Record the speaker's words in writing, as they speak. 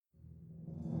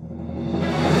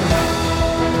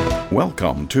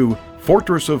Welcome to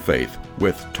Fortress of Faith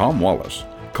with Tom Wallace,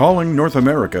 calling North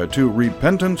America to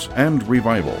repentance and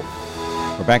revival.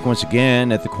 We're back once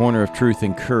again at the corner of truth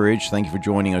and courage. Thank you for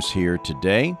joining us here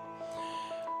today.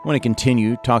 I want to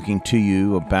continue talking to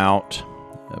you about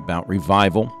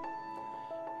revival,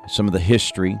 some of the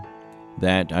history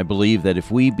that I believe that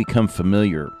if we become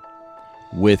familiar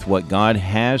with what God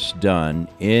has done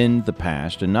in the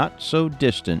past, and not so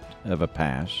distant of a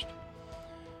past,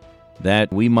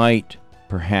 that we might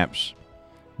perhaps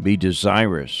be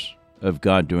desirous of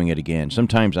God doing it again.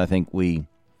 Sometimes I think we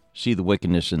see the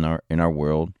wickedness in our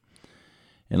world,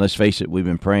 and let's face it, we've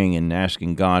been praying and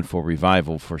asking God for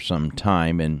revival for some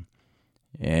time,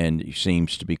 and it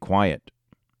seems to be quiet.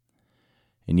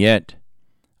 And yet,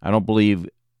 I don't believe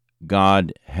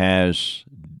God has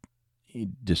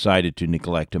decided to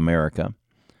neglect America.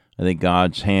 I think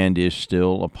God's hand is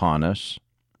still upon us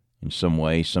in some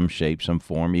way, some shape, some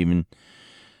form, even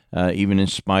in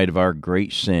spite of our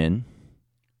great sin.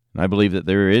 And I believe that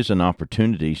there is an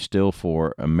opportunity still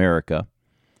for America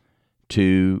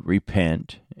to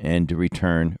repent and to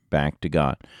return back to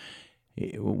God.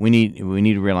 We need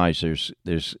to realize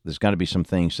there's got to be some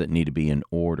things that need to be in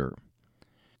order,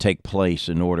 take place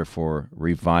in order for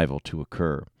revival to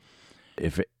occur.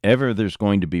 If ever there's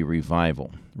going to be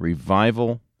revival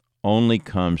only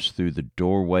comes through the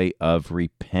doorway of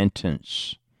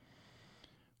repentance.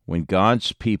 When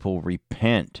God's people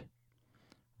repent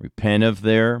of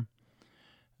their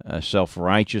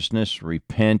self-righteousness,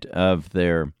 repent of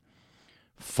their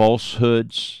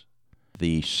falsehoods,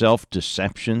 the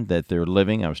self-deception that they're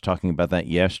living. I was talking about that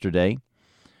yesterday,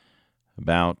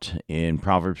 about in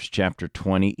Proverbs chapter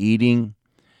 20, eating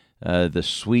the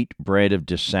sweet bread of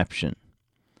deception.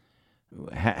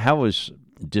 How is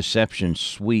deception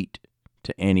sweet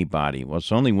to anybody? Well,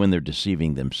 it's only when they're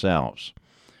deceiving themselves.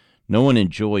 No one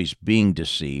enjoys being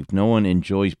deceived. No one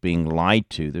enjoys being lied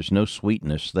to. There's no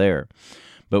sweetness there.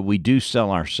 But we do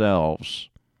sell ourselves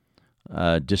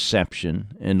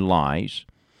deception and lies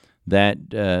that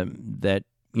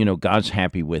God's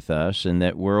happy with us and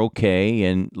that we're okay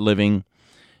and living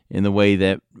in the way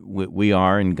that we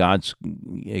are, and God's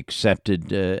accepted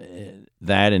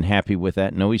that and happy with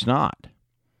that. No, He's not.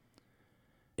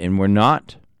 And we're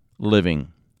not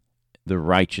living the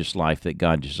righteous life that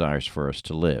God desires for us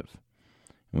to live.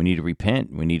 We need to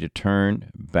repent. We need to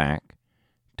turn back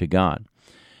to God.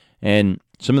 And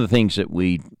some of the things that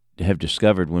we have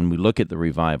discovered when we look at the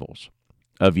revivals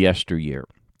of yesteryear,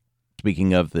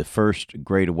 speaking of the first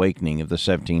Great Awakening of the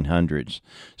 1700s,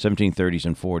 1730s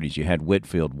and 40s, you had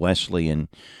Whitefield, Wesley, and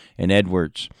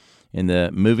Edwards, in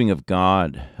the moving of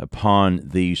God upon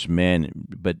these men.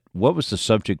 But what was the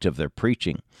subject of their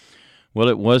preaching? Well,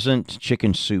 it wasn't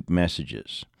chicken soup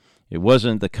messages. It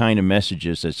wasn't the kind of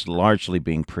messages that's largely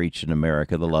being preached in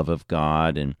America, the love of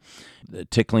God and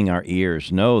tickling our ears.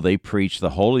 No, they preached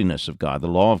the holiness of God, the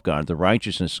law of God, the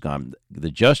righteousness of God, the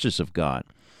justice of God,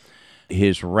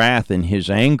 His wrath and His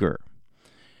anger.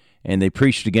 And they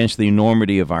preached against the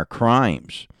enormity of our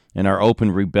crimes and our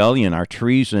open rebellion, our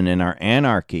treason, and our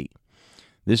anarchy.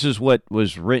 This is what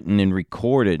was written and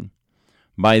recorded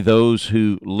by those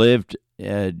who lived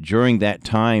during that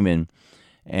time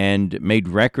and made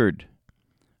record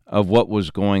of what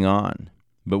was going on.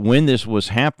 But when this was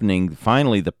happening,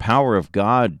 finally the power of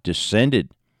God descended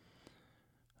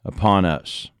upon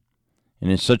us,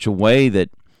 and in such a way that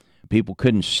people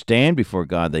couldn't stand before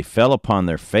God. They fell upon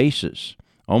their faces,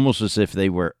 almost as if they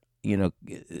were,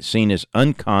 seen as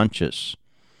unconscious.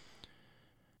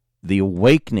 The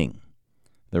awakening,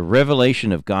 the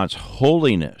revelation of God's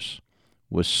holiness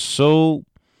was so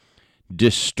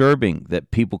disturbing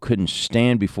that people couldn't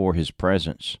stand before His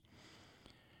presence.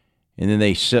 And then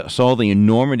they saw the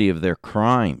enormity of their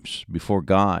crimes before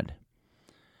God,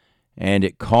 and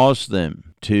it caused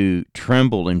them to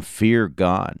tremble and fear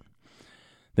God.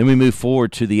 Then we move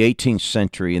forward to the 18th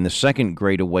century in the Second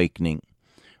Great Awakening,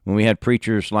 when we had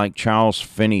preachers like Charles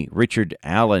Finney, Richard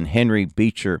Allen, Henry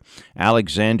Beecher,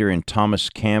 Alexander and Thomas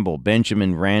Campbell,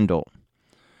 Benjamin Randall,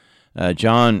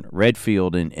 John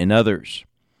Redfield, and others,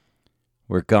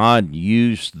 where God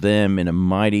used them in a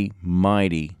mighty,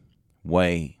 mighty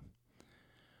way.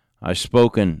 I've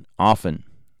spoken often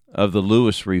of the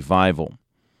Lewis Revival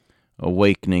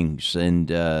awakenings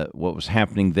and what was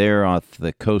happening there off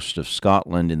the coast of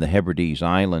Scotland in the Hebrides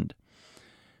Island.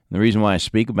 And the reason why I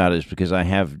speak about it is because I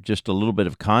have just a little bit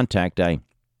of contact. I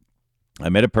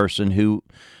met a person who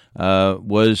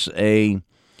was a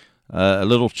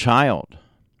little child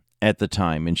at the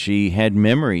time, and she had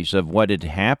memories of what had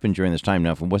happened during this time.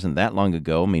 Now, if it wasn't that long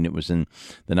ago, I mean, it was in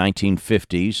the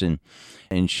 1950s,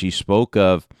 and she spoke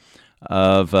of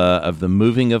of the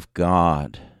moving of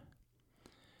God.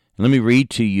 Let me read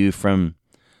to you from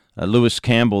Lewis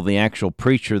Campbell, the actual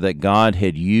preacher that God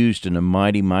had used in a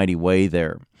mighty, mighty way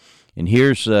there. And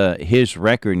here's his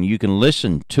record, and you can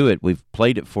listen to it. We've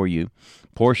played it for you,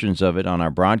 portions of it on our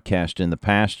broadcast in the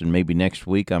past, and maybe next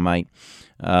week I might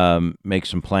make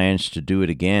some plans to do it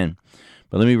again.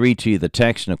 But let me read to you the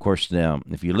text, and of course now,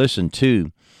 if you listen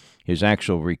to his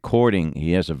actual recording,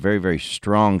 he has a very, very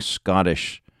strong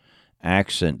Scottish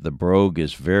accent. The brogue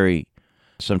is very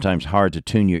sometimes hard to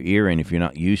tune your ear in if you're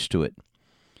not used to it,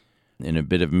 and a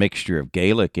bit of mixture of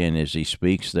Gaelic in as he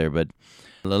speaks there. But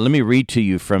let me read to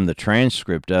you from the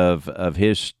transcript of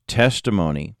his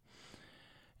testimony.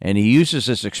 And he uses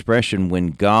this expression, when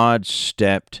God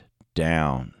stepped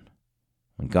down.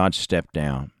 When God stepped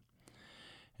down.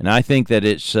 And I think that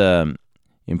it's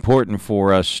important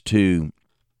for us to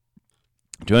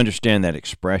understand that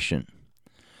expression.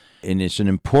 And it's an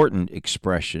important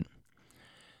expression.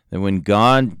 That when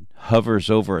God hovers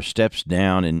over or steps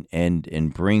down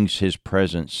and brings his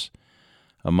presence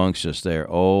amongst us there,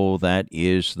 that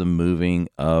is the moving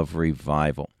of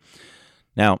revival.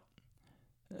 Now,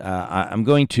 I'm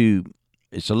going to,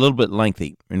 it's a little bit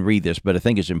lengthy and read this, but I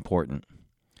think it's important.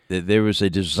 That there was a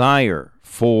desire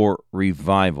for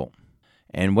revival.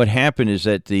 And what happened is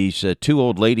that these two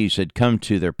old ladies had come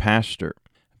to their pastor,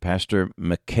 Pastor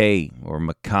Mackay, or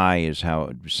Mackay is how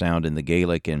it would sound in the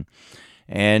Gaelic, and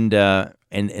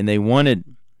they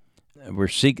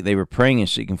were praying and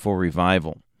seeking for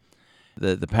revival.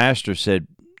 The pastor said,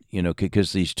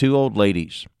 because these two old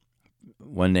ladies,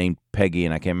 one named Peggy,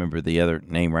 and I can't remember the other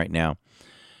name right now,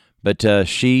 but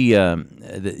she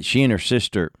and her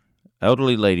sister,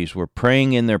 elderly ladies, were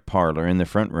praying in their parlor, in the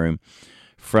front room,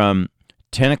 from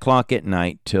 10 o'clock at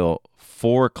night till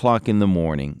 4 o'clock in the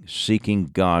morning, seeking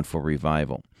God for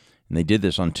revival. And they did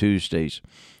this on Tuesdays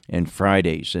and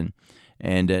Fridays,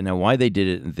 and now why they did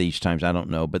it at these times, I don't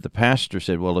know. But the pastor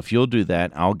said, well, if you'll do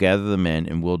that, I'll gather the men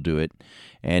and we'll do it.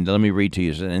 And let me read to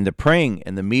you. And the praying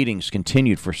and the meetings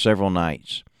continued for several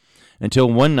nights,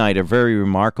 until one night a very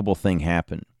remarkable thing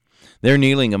happened. They're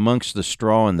kneeling amongst the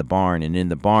straw in the barn, and in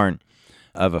the barn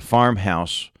of a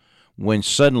farmhouse, when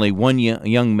suddenly one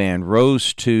young man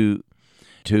rose to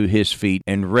his feet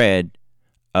and read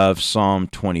of Psalm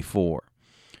 24.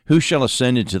 Who shall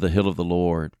ascend into the hill of the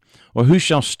Lord? Or who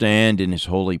shall stand in his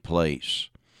holy place?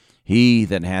 He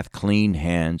that hath clean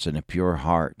hands and a pure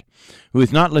heart, who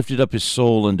hath not lifted up his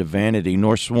soul unto vanity,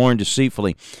 nor sworn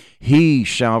deceitfully, he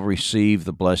shall receive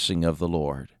the blessing of the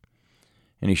Lord.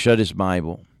 And he shut his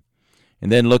Bible, and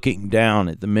then looking down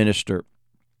at the minister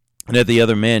and at the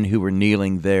other men who were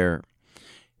kneeling there,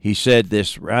 he said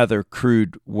this rather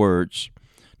crude words,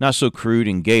 not so crude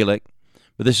in Gaelic,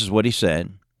 but this is what he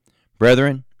said.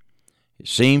 Brethren, it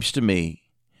seems to me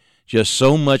just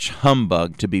so much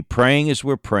humbug to be praying as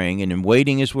we're praying and in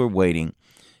waiting as we're waiting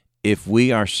if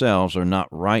we ourselves are not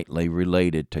rightly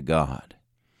related to God.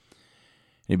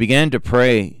 And he began to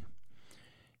pray,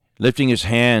 lifting his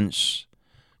hands.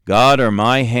 God, are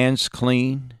my hands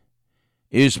clean?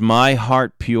 Is my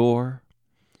heart pure?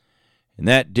 And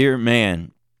that dear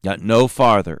man got no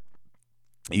farther.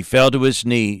 He fell to his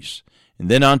knees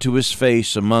and then onto his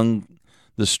face among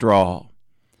the straw.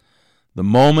 The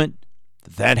moment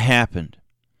that happened,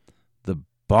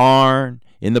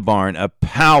 in the barn, a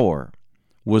power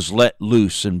was let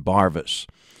loose in Barvas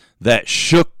that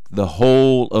shook the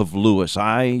whole of Lewis.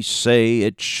 I say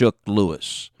it shook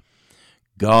Lewis.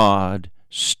 God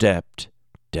stepped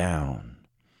down.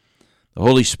 The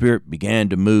Holy Spirit began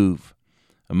to move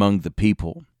among the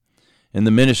people. And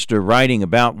the minister, writing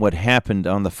about what happened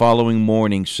on the following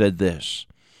morning, said this,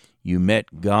 You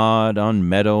met God on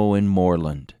meadow and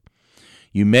moorland.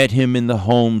 You met him in the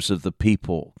homes of the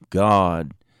people.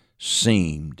 God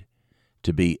seemed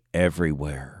to be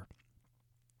everywhere.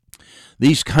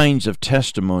 These kinds of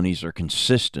testimonies are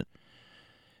consistent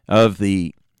of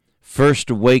the first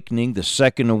awakening, the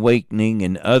second awakening,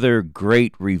 and other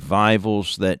great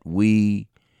revivals that we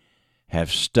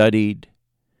have studied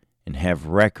and have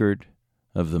record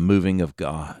of the moving of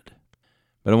God.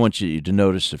 But I want you to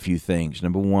notice a few things.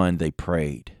 Number one, they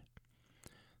prayed.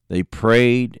 They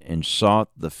prayed and sought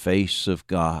the face of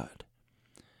God.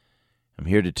 I'm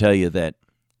here to tell you that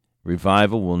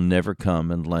revival will never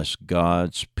come unless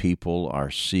God's people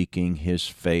are seeking his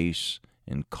face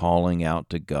and calling out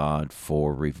to God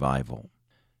for revival.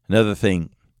 Another thing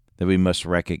that we must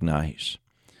recognize,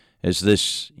 as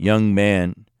this young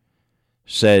man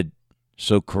said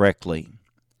so correctly,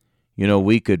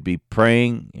 we could be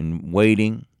praying and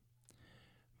waiting,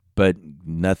 but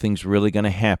nothing's really going to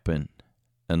happen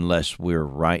unless we're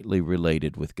rightly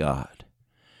related with God.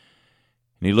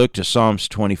 And he looked to Psalms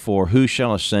 24, who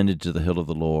shall ascend into the hill of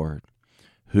the Lord?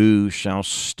 Who shall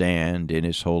stand in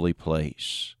his holy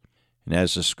place? And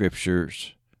as the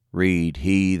scriptures read,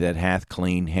 he that hath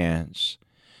clean hands,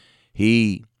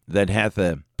 he that hath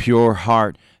a pure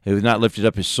heart, who hath not lifted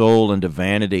up his soul unto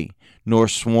vanity, nor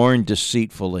sworn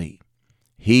deceitfully,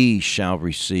 he shall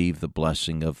receive the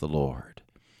blessing of the Lord.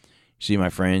 See, my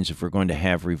friends, if we're going to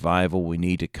have revival, we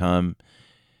need to come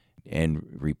and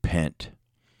repent.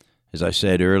 As I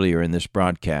said earlier in this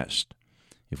broadcast,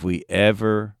 if we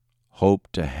ever hope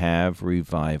to have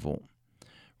revival,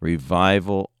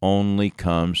 revival only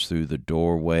comes through the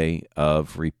doorway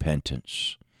of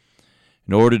repentance.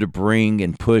 In order to bring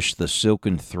and push the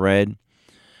silken thread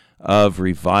of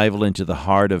revival into the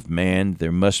heart of man,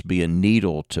 there must be a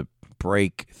needle to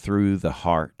break through the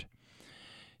heart,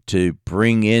 to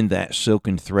bring in that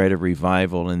silken thread of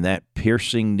revival, and that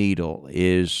piercing needle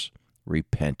is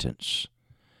repentance.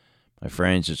 My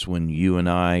friends, it's when you and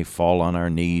I fall on our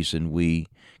knees and we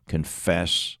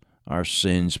confess our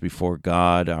sins before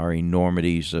God, our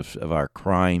enormities of our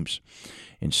crimes,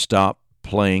 and stop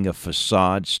playing a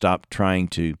facade, stop trying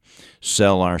to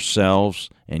sell ourselves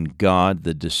and God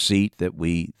the deceit that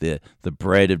the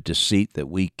bread of deceit that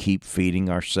we keep feeding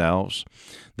ourselves,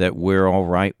 that we're all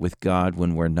right with God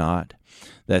when we're not,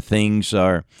 that things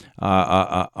are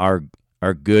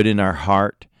good in our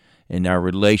heart and our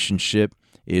relationship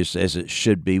is as it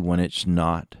should be when it's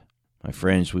not. My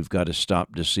friends, we've got to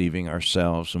stop deceiving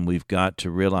ourselves, and we've got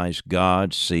to realize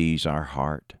God sees our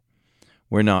heart.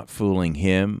 We're not fooling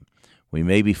Him. We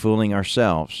may be fooling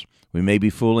ourselves. We may be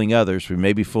fooling others. We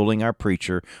may be fooling our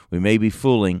preacher. We may be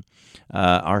fooling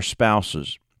our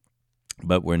spouses.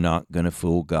 But we're not going to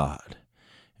fool God.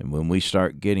 And when we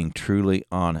start getting truly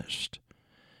honest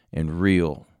and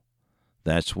real,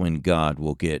 that's when God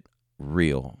will get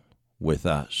real with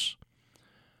us.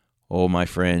 Oh, my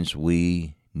friends,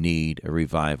 we need a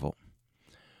revival.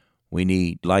 We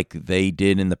need, like they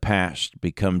did in the past,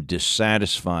 become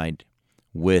dissatisfied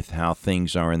with how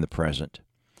things are in the present.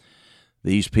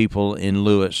 These people in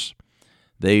Lewis,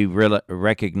 they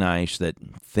recognized that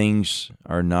things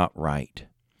are not right,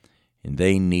 and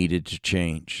they needed to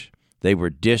change. They were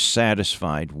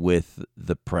dissatisfied with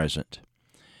the present,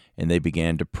 and they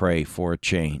began to pray for a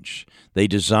change. They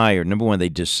desired, number one,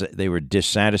 they were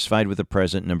dissatisfied with the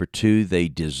present. Number two, they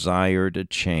desired a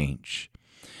change.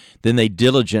 Then they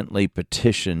diligently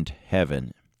petitioned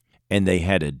heaven, and they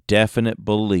had a definite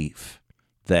belief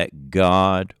that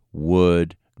God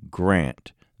would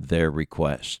grant their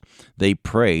request. They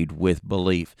prayed with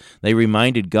belief. They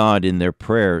reminded God in their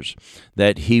prayers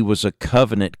that He was a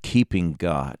covenant-keeping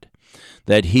God,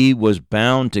 that He was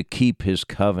bound to keep His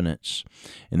covenants.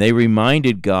 And they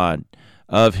reminded God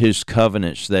of His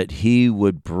covenants, that He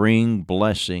would bring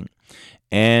blessing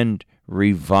and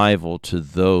revival to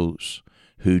those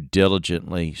who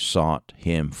diligently sought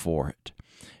Him for it.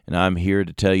 And I'm here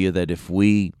to tell you that if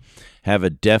we have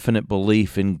a definite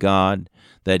belief in God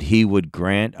that He would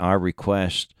grant our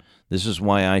request, this is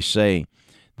why I say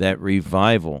that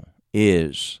revival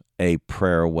is a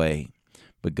prayer away.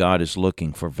 But God is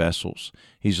looking for vessels.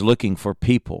 He's looking for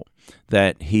people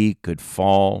that He could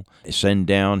send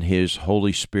down His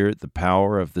Holy Spirit, the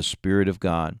power of the Spirit of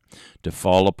God, to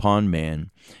fall upon man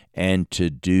and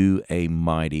to do a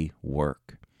mighty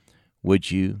work. Would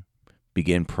you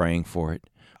begin praying for it?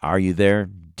 Are you there,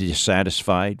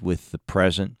 dissatisfied with the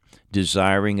present,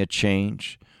 desiring a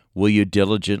change? Will you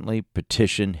diligently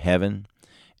petition heaven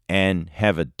and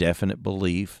have a definite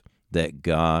belief that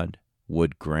God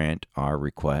would grant our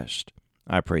request?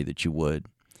 I pray that you would.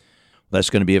 That's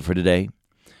going to be it for today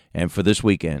and for this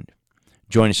weekend.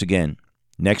 Join us again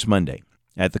next Monday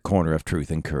at the Corner of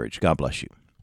Truth and Courage. God bless you.